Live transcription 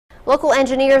Local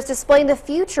engineers displaying the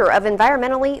future of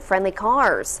environmentally friendly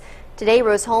cars. Today,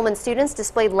 Rose-Hulman students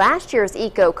displayed last year's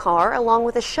eco car along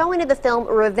with a showing of the film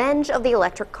Revenge of the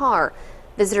Electric Car.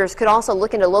 Visitors could also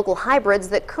look into local hybrids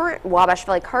that current Wabash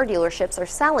Valley car dealerships are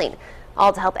selling,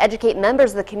 all to help educate members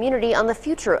of the community on the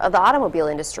future of the automobile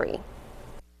industry.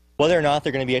 Whether or not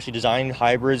they're going to be actually designing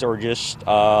hybrids or just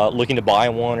looking to buy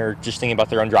one or just thinking about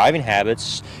their own driving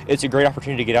habits, it's a great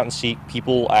opportunity to get out and see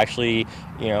people actually,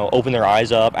 open their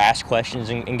eyes up, ask questions,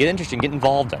 and get interested and get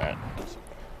involved in it.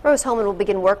 Rose-Hulman will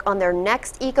begin work on their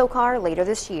next eco car later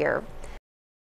this year.